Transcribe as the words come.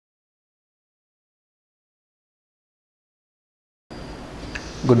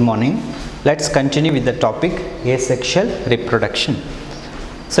Good morning. Let's continue with the topic asexual reproduction.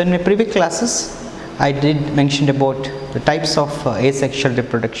 So in my previous classes I did mention about the types of asexual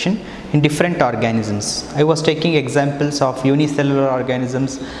reproduction in different organisms. I was taking examples of unicellular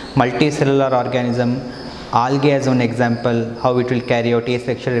organisms, multicellular organism, algae as one example, how it will carry out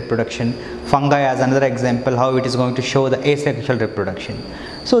asexual reproduction, fungi as another example, how it is going to show the asexual reproduction.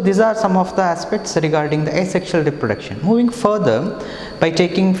 So these are some of the aspects regarding the asexual reproduction. Moving further, by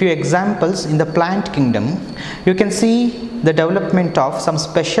taking few examples in the plant kingdom, you can see the development of some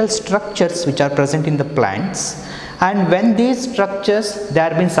special structures which are present in the plants, and when these structures they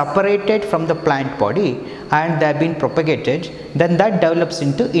are being separated from the plant body and they are being propagated, then that develops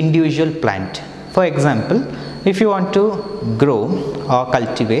into individual plant. For example, if you want to grow or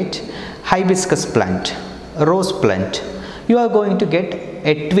cultivate hibiscus plant, rose plant, you are going to get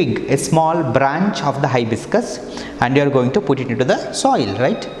a twig, a small branch of the hibiscus, and you are going to put it into the soil,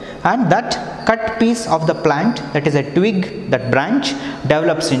 right? And that cut piece of the plant, that is a twig, that branch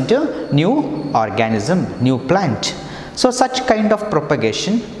develops into new organism, new plant. So such kind of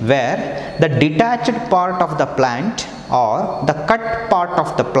propagation where the detached part of the plant or the cut part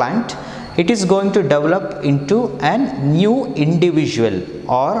of the plant, it is going to develop into a new individual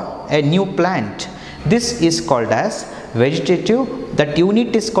or a new plant. This is called as vegetative, that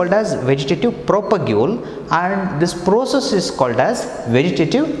unit is called as vegetative propagule, and this process is called as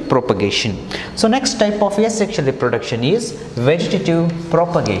vegetative propagation. So next type of asexual reproduction is vegetative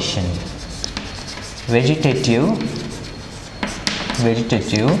propagation. Vegetative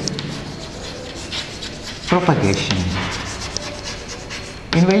propagation.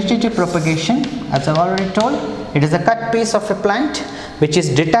 In vegetative propagation, as I have already told, it is a cut piece of a plant which is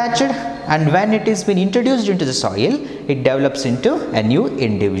detached, and when it is been introduced into the soil, it develops into a new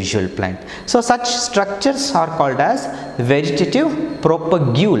individual plant. So such structures are called as vegetative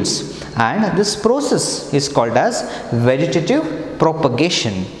propagules, and this process is called as vegetative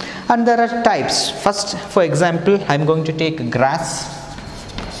propagation. And there are types. First, for example, I am going to take grass.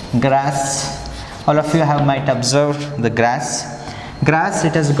 All of you might observe the grass. Grass,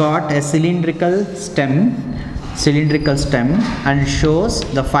 it has got a cylindrical stem and shows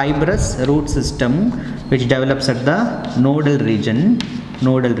the fibrous root system which develops at the nodal region,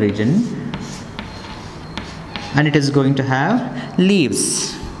 and it is going to have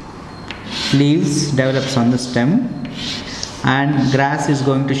leaves develops on the stem, and grass is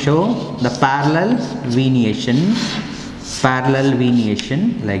going to show the parallel veneation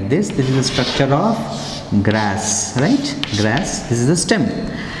like this. This is the structure of grass, right? Grass, this is the stem,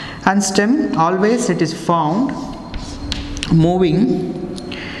 and stem always it is found moving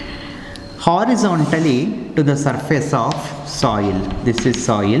horizontally to the surface of soil. This is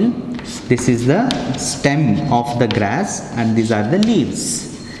soil, this is the stem of the grass, and these are the leaves.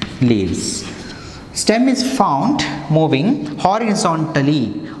 Stem is found moving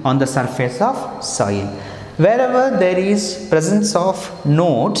horizontally on the surface of soil. Wherever there is presence of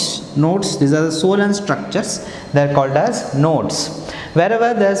nodes, these are the soil structures, they are called as nodes.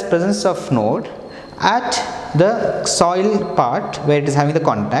 Wherever there is presence of node at the soil part where it is having the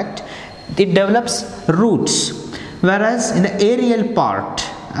contact, it develops roots, whereas in the aerial part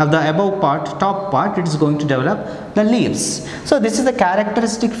of the above part, top part, it is going to develop the leaves. So this is the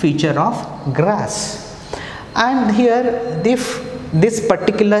characteristic feature of grass. And here, if this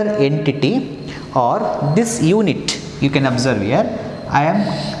particular entity or this unit, you can observe here, I am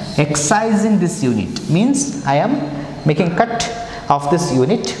excising this unit, means I am making cut of this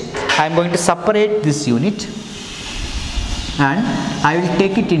unit. I am going to separate this unit and I will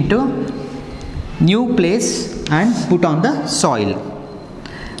take it into new place and put on the soil.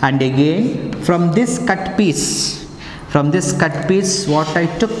 And again, from this cut piece, what I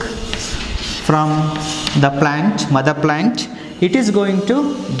took from the plant, mother plant, it is going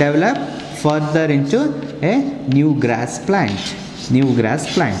to develop further into a new grass plant.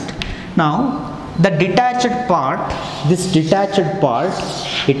 Now the detached part,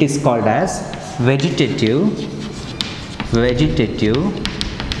 it is called as vegetative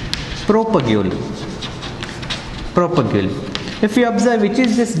propagule. If you observe, which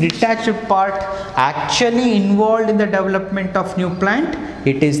is this detached part actually involved in the development of new plant,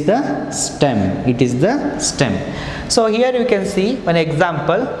 it is the stem. So here you can see an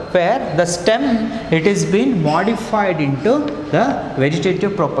example where the stem, it is been modified into the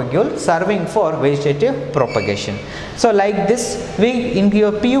vegetative propagule, serving for vegetative propagation. So like this, we in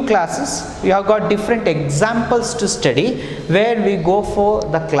your PU classes, we have got different examples to study where we go for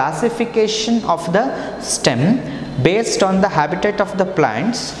the classification of the stem based on the habitat of the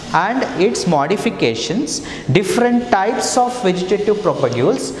plants and its modifications, different types of vegetative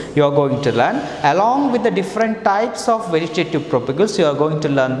propagules you are going to learn. Along with the different types of vegetative propagules, you are going to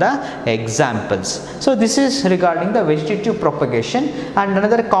learn the examples. So this is regarding the vegetative propagation, and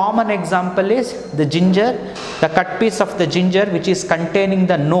another common example is the ginger, the cut piece of the ginger which is containing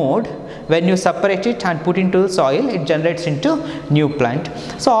the node. When you separate it and put into the soil, it generates into new plant.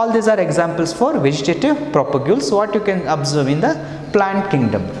 So all these are examples for vegetative propagules, what you can observe in the plant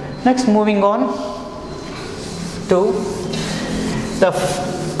kingdom. Next, moving on to the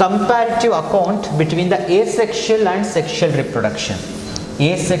comparative account between the asexual and sexual reproduction.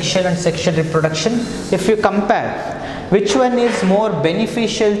 Asexual and sexual reproduction, if you compare which one is more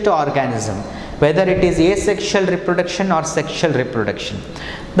beneficial to organism, whether it is asexual reproduction or sexual reproduction,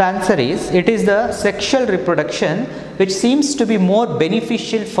 the answer is it is the sexual reproduction which seems to be more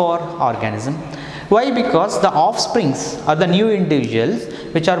beneficial for organism. Why? Because the offsprings or the new individuals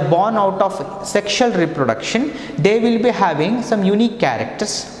which are born out of sexual reproduction, they will be having some unique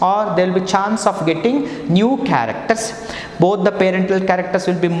characters, or there will be chance of getting new characters. Both the parental characters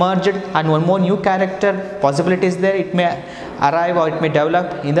will be merged and one more new character possibility is there. It may arrive or it may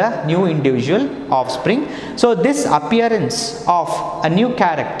develop in the new individual offspring. So this appearance of a new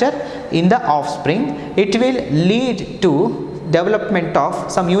character in the offspring, it will lead to development of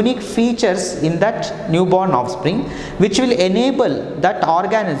some unique features in that newborn offspring, which will enable that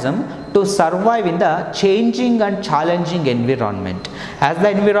organism to survive in the changing and challenging environment. As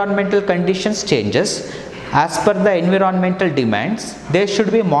the environmental conditions changes, as per the environmental demands, there should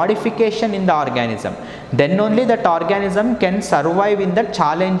be modification in the organism. Then only that organism can survive in the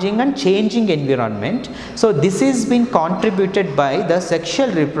challenging and changing environment. So this is being contributed by the sexual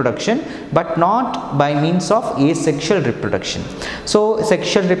reproduction, but not by means of asexual reproduction. So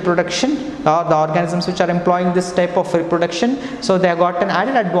sexual reproduction, or the organisms which are employing this type of reproduction, so they have got an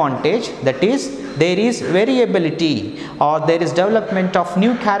added advantage, that is there is variability, or there is development of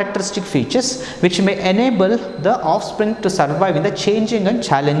new characteristic features which may enable the offspring to survive in the changing and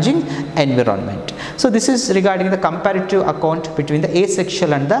challenging environment. So this is regarding the comparative account between the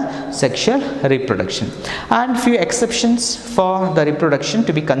asexual and the sexual reproduction. And few exceptions for the reproduction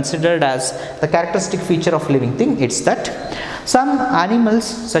to be considered as the characteristic feature of living thing. It's that some animals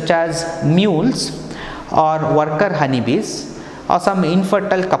such as mules or worker honeybees or some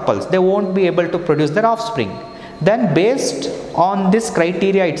infertile couples, they won't be able to produce their offspring. Then based on this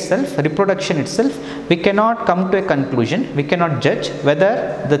criteria itself, reproduction itself, we cannot come to a conclusion, we cannot judge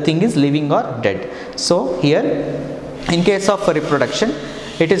whether the thing is living or dead. So here, in case of reproduction,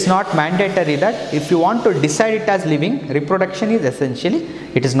 it is not mandatory that if you want to decide it as living, reproduction is essentially,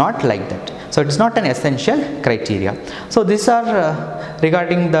 it is not like that. So it is not an essential criteria. So these are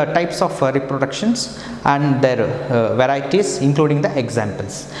regarding the types of reproductions and their varieties, including the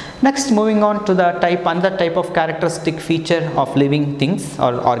examples. Next, moving on to the another type of characteristic feature of living things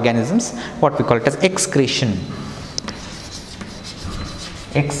or organisms, what we call it as excretion.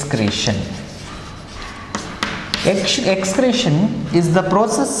 Excretion. Excretion is the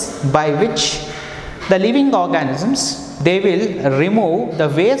process by which the living organisms, they will remove the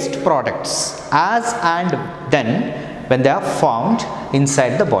waste products as and then when they are formed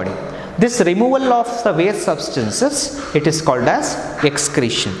inside the body. This removal of the waste substances, it is called as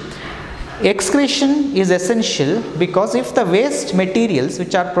excretion. Excretion is essential because if the waste materials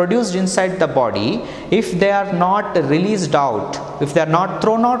which are produced inside the body, if they are not released out, if they are not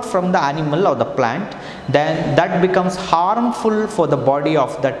thrown out from the animal or the plant, then that becomes harmful for the body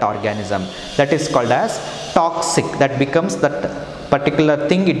of that organism. That is called as toxic. That becomes that particular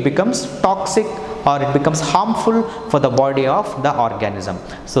thing, it becomes toxic or it becomes harmful for the body of the organism.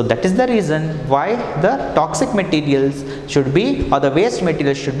 So that is the reason why the toxic materials should be, or the waste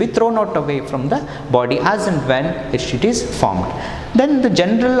materials should be thrown out away from the body as and when it is formed. Then the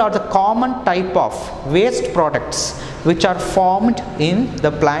general or the common type of waste products which are formed in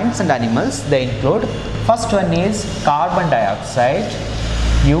the plants and animals, they include, first one is carbon dioxide,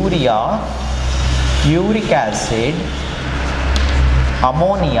 urea, uric acid,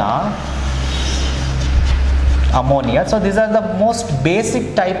 ammonia. So these are the most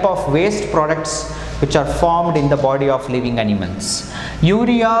basic type of waste products which are formed in the body of living animals.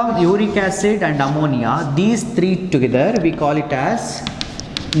 Urea, uric acid and ammonia, these three together we call it as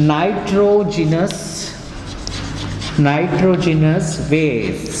nitrogenous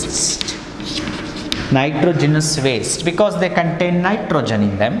waste. nitrogenous waste, because they contain nitrogen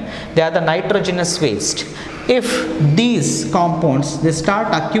in them. They are the nitrogenous waste. If these compounds, they start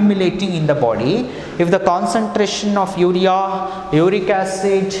accumulating in the body, if the concentration of urea, uric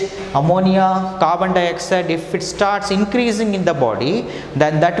acid, ammonia, carbon dioxide, if it starts increasing in the body,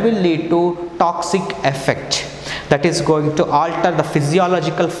 then that will lead to toxic effect. That is going to alter the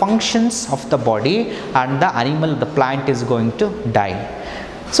physiological functions of the body, and the animal, the plant is going to die.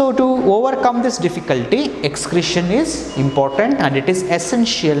 So to overcome this difficulty, excretion is important and it is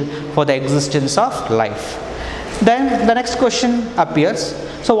essential for the existence of life. Then the next question appears,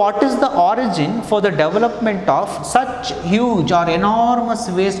 so what is the origin for the development of such huge or enormous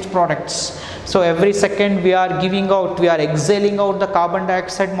waste products? So every second we are giving out, we are exhaling out the carbon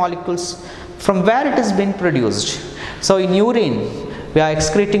dioxide molecules. From where it has been produced? So in urine, we are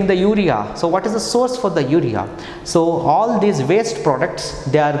excreting the urea. So what is the source for the urea? So all these waste products,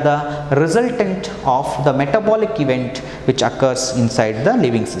 they are the resultant of the metabolic event which occurs inside the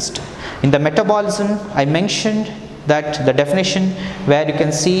living system. In the metabolism, I mentioned that the definition where you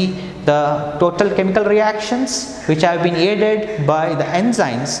can see the total chemical reactions which have been aided by the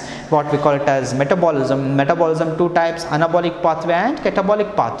enzymes, what we call it as metabolism. Metabolism, two types, anabolic pathway and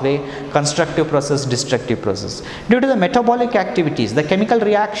catabolic pathway, constructive process, destructive process. Due to the metabolic activities, the chemical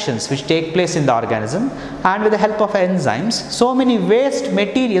reactions which take place in the organism, and with the help of enzymes, so many waste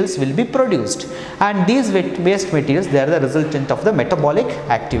materials will be produced, and these waste materials, they are the resultant of the metabolic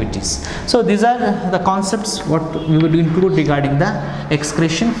activities. So these are the concepts what we would include regarding the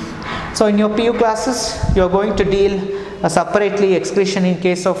excretion. So in your PU classes, you are going to deal separately excretion in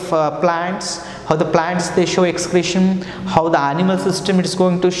case of plants, how the plants they show excretion, how the animal system is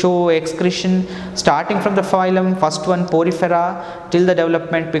going to show excretion, starting from the phylum, first one Porifera, till the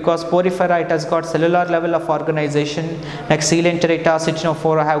development, because Porifera, it has got cellular level of organization, like Coelenterata,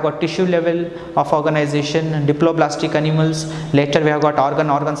 Cytinophora have got tissue level of organization, diploblastic animals, later we have got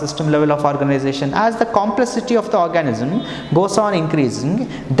organ system level of organization. As the complexity of the organism goes on increasing,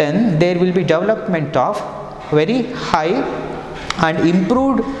 then there will be development of very high and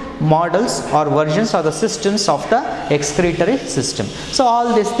improved models or versions or the systems of the excretory system. So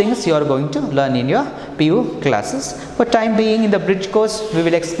all these things you are going to learn in your PU classes. For time being, in the bridge course, we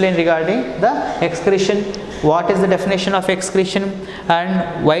will explain regarding the excretion, what is the definition of excretion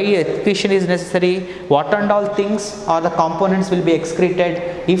and why excretion is necessary, what and all things or the components will be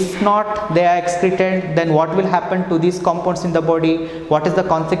excreted. If not they are excreted, then what will happen to these compounds in the body, what is the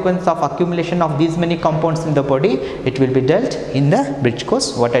consequence of accumulation of these many compounds in the body. It will be dealt in the bridge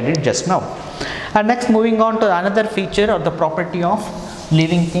course, what I did just now. And next, moving on to another feature or the property of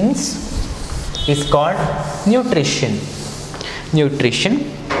living things is called nutrition.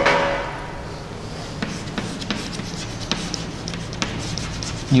 Nutrition.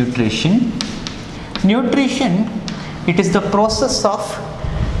 Nutrition. Nutrition, it is the process of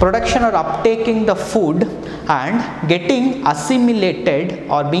production or uptaking the food and getting assimilated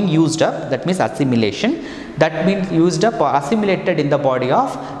or being used up, that means assimilation, that means used up or assimilated in the body of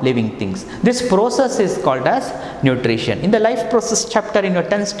living things. This process is called as nutrition. In the life process chapter in your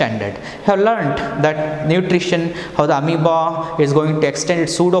 10th standard, you have learned that nutrition, how the amoeba is going to extend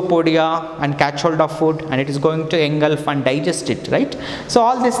its pseudopodia and catch hold of food, and it is going to engulf and digest it, right? So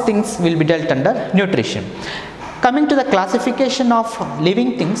all these things will be dealt under nutrition. Coming to the classification of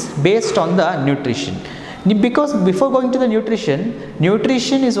living things based on the nutrition. Because before going to the nutrition,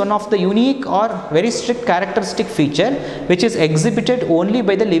 nutrition is one of the unique or very strict characteristic feature which is exhibited only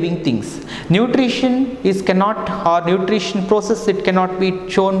by the living things. Nutrition is cannot, or nutrition process, it cannot be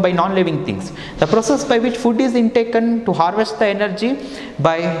shown by non-living things. The process by which food is intaken to harvest the energy,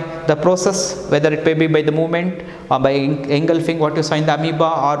 by the process, whether it may be by the movement or by engulfing what you saw in the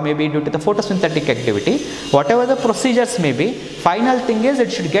amoeba, or maybe due to the photosynthetic activity, whatever the procedures may be, final thing is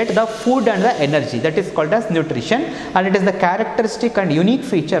it should get the food and the energy. That is called as nutrition, and it is the characteristic and unique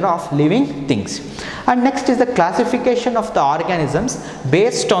feature of living things. And next is the classification of the organisms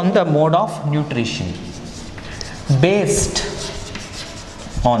based on the mode of nutrition. Based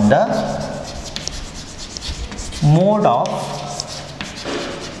on the mode of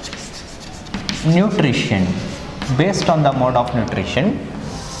nutrition. Based on the mode of nutrition,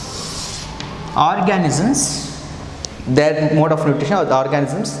 organisms, their mode of nutrition or the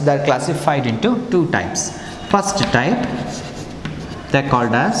organisms, they are classified into two types. First type, they are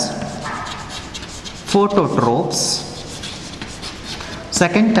called as phototrophs.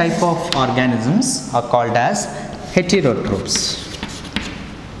 Second type of organisms are called as heterotrophs.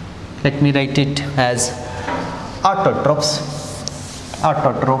 Let me write it as autotrophs.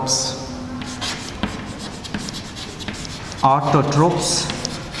 Autotrophs. Autotrophs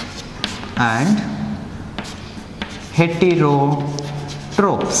and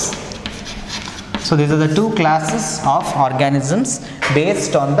heterotrophs. So these are the two classes of organisms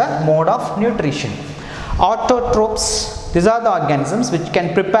based on the mode of nutrition. Autotrophs, these are the organisms which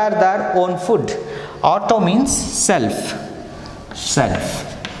can prepare their own food. Auto means self.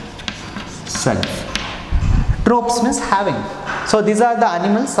 Trophs means having. So these are the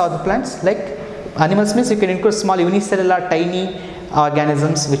animals or the plants. Like animals means you can include small unicellular tiny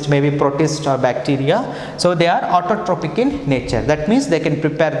organisms which may be protists or bacteria. So they are autotrophic in nature. That means they can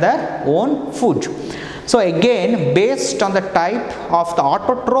prepare their own food. So again, based on the type of the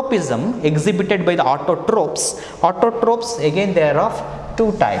autotrophism exhibited by the autotrophs again they are of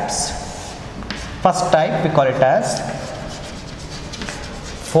two types. First type we call it as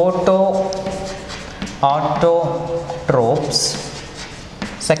photoautotrophs.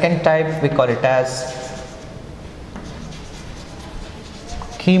 Second type we call it as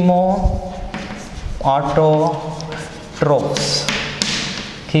chemoautotrophs.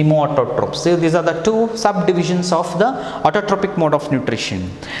 So these are the two subdivisions of the autotrophic mode of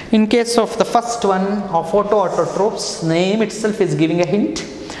nutrition. In case of the first one of photoautotrophs, name itself is giving a hint.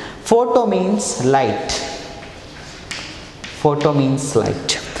 Photo means light.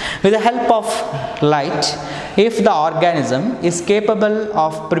 With the help of light, if the organism is capable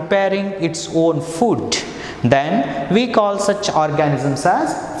of preparing its own food, then we call such organisms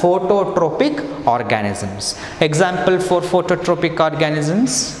as phototropic organisms. Example for phototropic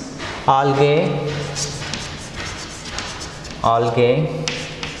organisms: algae,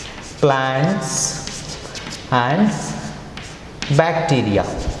 plants and bacteria.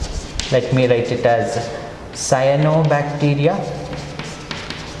 Let me write it as cyanobacteria.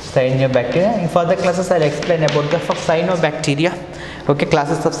 In further classes I will explain about the cyanobacteria. Okay,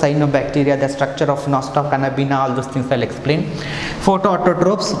 classes of cyanobacteria, the structure of nosta, cannabina, all those things I will explain.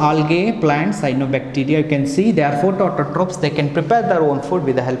 Photoautotrophs, algae, plants, cyanobacteria, you can see they are photoautotrophs. They can prepare their own food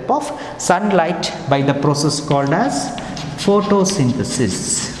with the help of sunlight by the process called as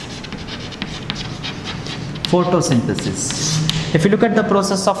photosynthesis. If you look at the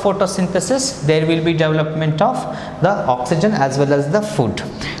process of photosynthesis, there will be development of the oxygen as well as the food.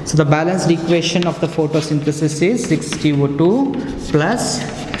 So the balanced equation of the photosynthesis is 6CO2 plus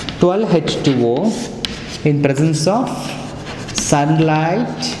 12H2O in presence of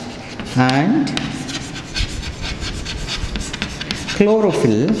sunlight and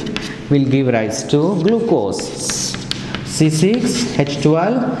chlorophyll will give rise to glucose.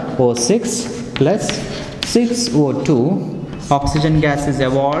 C6H12O6 plus 6O2, oxygen gas is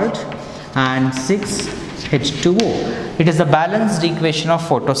evolved, and 6H2O. It is a balanced equation of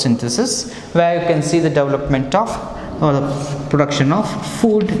photosynthesis where you can see the development of or the production of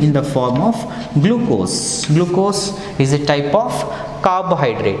food in the form of glucose. Glucose is a type of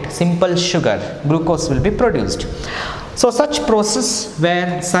carbohydrate, simple sugar. Glucose will be produced. So such process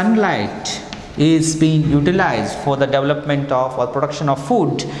where sunlight is being utilized for the development of or production of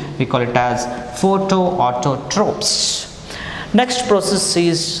food, we call it as photoautotrophs. Next process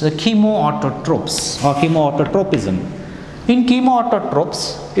is the chemoautotrophs or chemoautotrophism. In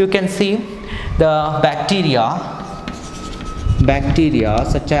chemoautotrophs, you can see the bacteria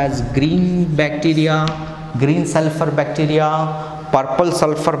such as green bacteria, green sulfur bacteria, purple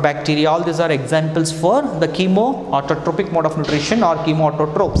sulfur bacteria, all these are examples for the chemoautotropic mode of nutrition or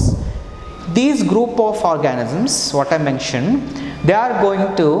chemoautotrophs. These group of organisms, what I mentioned, they are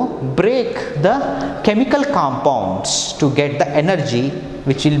going to break the chemical compounds to get the energy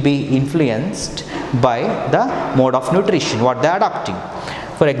which will be influenced by the mode of nutrition what they are adopting.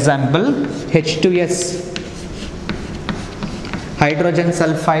 For example, H2S, hydrogen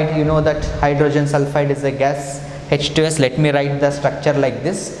sulfide, you know that hydrogen sulfide is a gas. H2S, let me write the structure like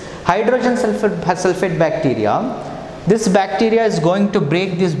this. Hydrogen sulfate bacteria, this bacteria is going to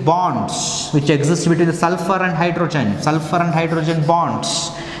break these bonds which exist between the sulfur and hydrogen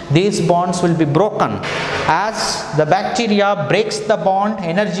bonds. These bonds will be broken. As the bacteria breaks the bond,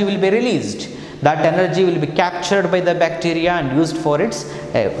 energy will be released. That energy will be captured by the bacteria and used for its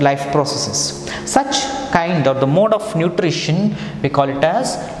life processes. Such kind of the mode of nutrition, we call it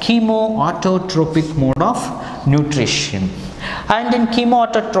as chemoautotropic mode of nutrition. And in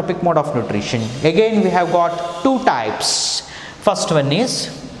chemoautotropic mode of nutrition, again we have got two types. First one is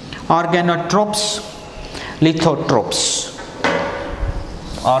organotrophs, lithotrophs.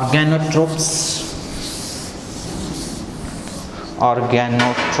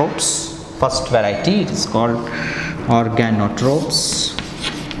 Organotrophs, first variety, it is called organotrophs.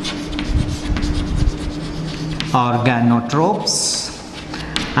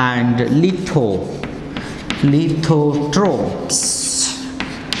 And lithotrophs,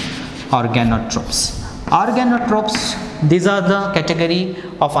 organotrophs. Organotrophs, these are the category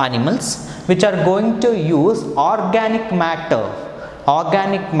of animals which are going to use organic matter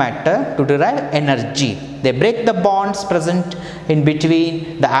to derive energy. They break the bonds present in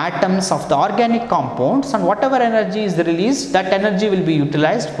between the atoms of the organic compounds, and whatever energy is released, that energy will be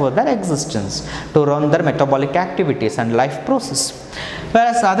utilized for their existence to run their metabolic activities and life process.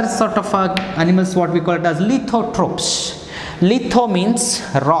 Whereas other sort of animals, what we call it as lithotrophs. Litho means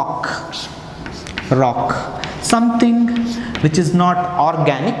rock, something which is not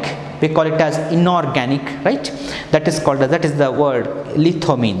organic. We call it as inorganic, right? That is the word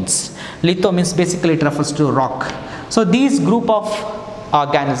litho means. Litho means basically it refers to rock. So these group of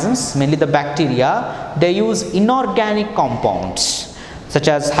organisms, mainly the bacteria, they use inorganic compounds such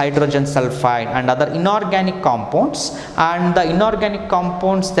as hydrogen sulfide and other inorganic compounds, and the inorganic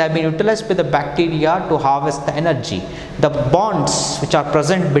compounds, they have been utilized by the bacteria to harvest the energy. The bonds which are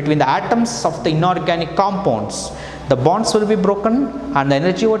present between the atoms of the inorganic compounds, the bonds will be broken and the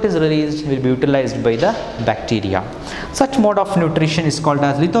energy what is released will be utilized by the bacteria. Such mode of nutrition is called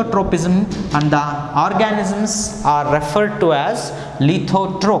as lithotropism, and the organisms are referred to as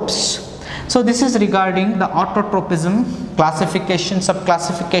lithotrophs. So this is regarding the autotropism, classification,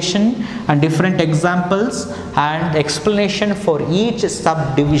 subclassification, and different examples and explanation for each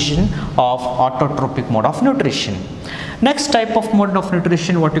subdivision of autotrophic mode of nutrition. Next type of mode of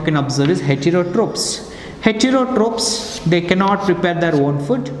nutrition what you can observe is heterotrophs. Heterotrophs, they cannot prepare their own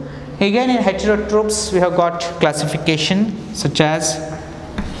food. Again, in heterotrophs we have got classification such as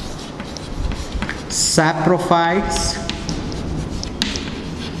saprophytes,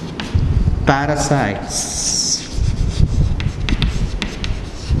 parasites.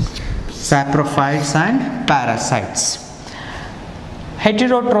 Saprophytes and parasites.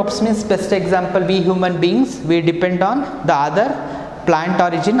 Heterotrophs means, best example, we human beings, we depend on the other plant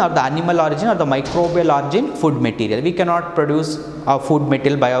origin or the animal origin or the microbial origin food material. We cannot produce our food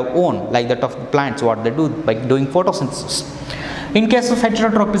material by our own, like that of plants, what they do by doing photosynthesis. In case of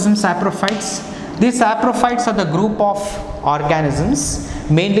heterotropism, saprophytes, these saprophytes are the group of organisms,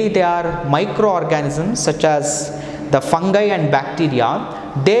 mainly they are microorganisms such as the fungi and bacteria.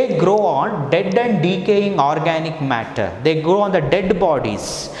 They grow on dead and decaying organic matter. They grow on the dead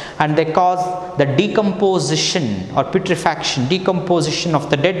bodies and they cause the decomposition or putrefaction, decomposition of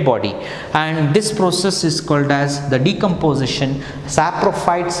the dead body, and this process is called as the decomposition.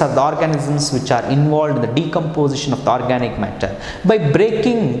 Saprophytes are the organisms which are involved in the decomposition of the organic matter. By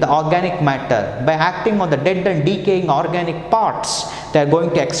breaking the organic matter, by acting on the dead and decaying organic parts, they are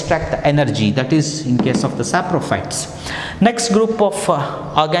going to extract the energy. That is in case of the saprophytes. Next group of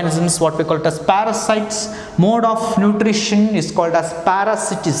organisms, what we call it as parasites. Mode of nutrition is called as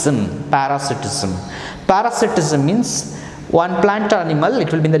parasitism. Parasitism means one plant or animal,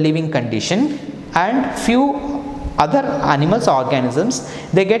 it will be in the living condition, and few other animals or organisms,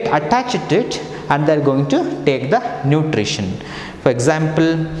 they get attached to it and they are going to take the nutrition. For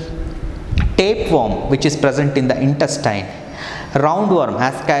example, tapeworm, which is present in the intestine. Roundworm,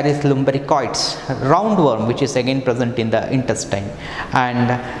 Ascaris lumbricoides, roundworm, which is again present in the intestine, and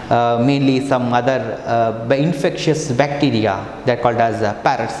mainly some other infectious bacteria, they are called as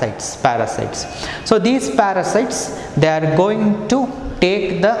parasites. So these parasites, they are going to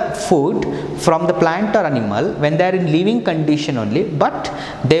take the food from the plant or animal when they are in living condition only, but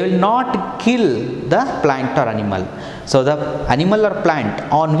they will not kill the plant or animal. So the animal or plant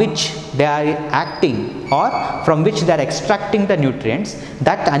on which they are acting or from which they are extracting the nutrients,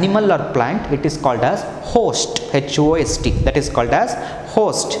 that animal or plant, it is called as host, H-O-S-T, that is called as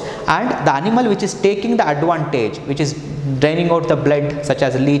host. And the animal which is taking the advantage, which is draining out the blood, such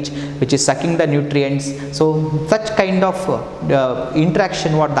as leech, which is sucking the nutrients. So such kind of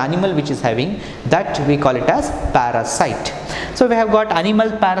interaction what the animal which is having, that we call it as parasite. So we have got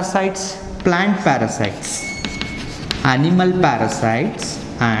animal parasites, plant parasites, animal parasites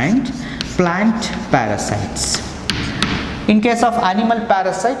and plant parasites. In case of animal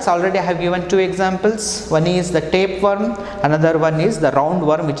parasites, already I have given two examples. One is the tapeworm, another one is the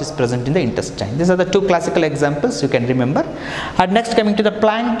roundworm, which is present in the intestine. These are the two classical examples you can remember. And next, coming to the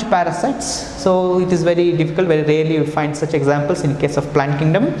plant parasites. So it is very difficult, very rarely you find such examples in case of plant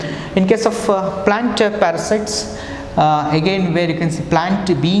kingdom. In case of plant parasites, again where you can see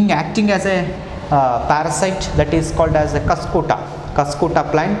plant being acting as a parasite, that is called as a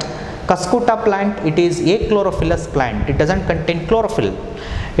cuscuta plant. Cuscuta plant, it is a chlorophyllous plant. It doesn't contain chlorophyll.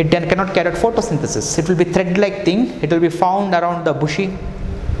 It cannot carry out photosynthesis. It will be thread-like thing. It will be found around the bushy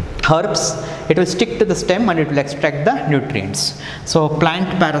herbs. It will stick to the stem and it will extract the nutrients. So plant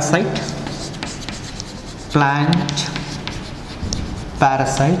parasite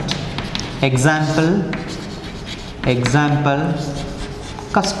Example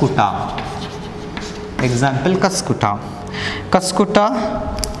Cuscuta. Example Cuscuta. Cuscuta,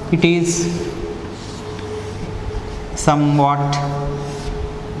 it is somewhat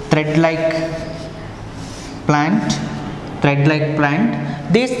thread-like plant.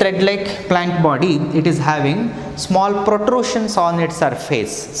 This thread-like plant body, it is having small protrusions on its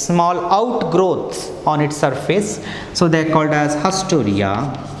surface, small outgrowths on its surface. So they are called as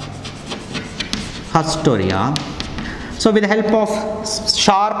Hastoria. So with the help of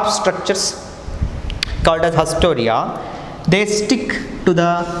sharp structures called as Hastoria, they stick to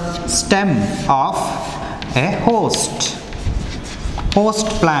the stem of a host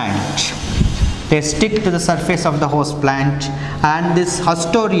plant. They stick to the surface of the host plant, and this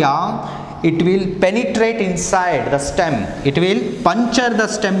Hastoria, it will penetrate inside the stem. It will puncture the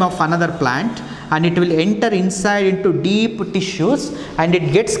stem of another plant, and it will enter inside into deep tissues, and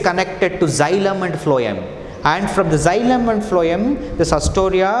it gets connected to xylem and phloem. And from the xylem and phloem, this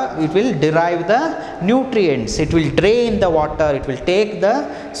Hastoria, it will derive the nutrients. It will drain the water. It will take the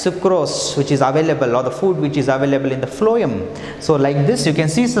sucrose which is available, or the food which is available in the phloem. So like this, you can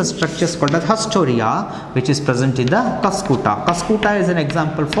see some structures called as Hastoria, which is present in the Cuscuta. Cuscuta is an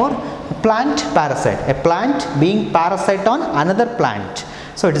example for a plant parasite, a plant being parasite on another plant.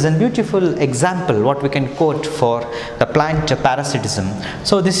 So it is a beautiful example what we can quote for the plant parasitism.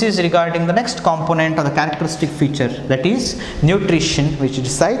 So this is regarding the next component or the characteristic feature, that is nutrition, which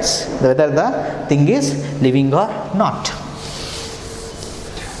decides whether the thing is living or not.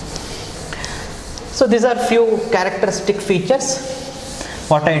 So these are few characteristic features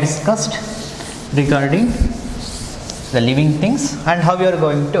what I discussed regarding the living things and how we are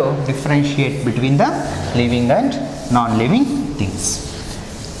going to differentiate between the living and non-living things.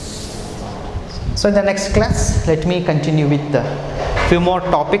 So in the next class, let me continue with a few more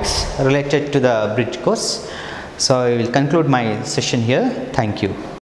topics related to the bridge course. So I will conclude my session here. Thank you.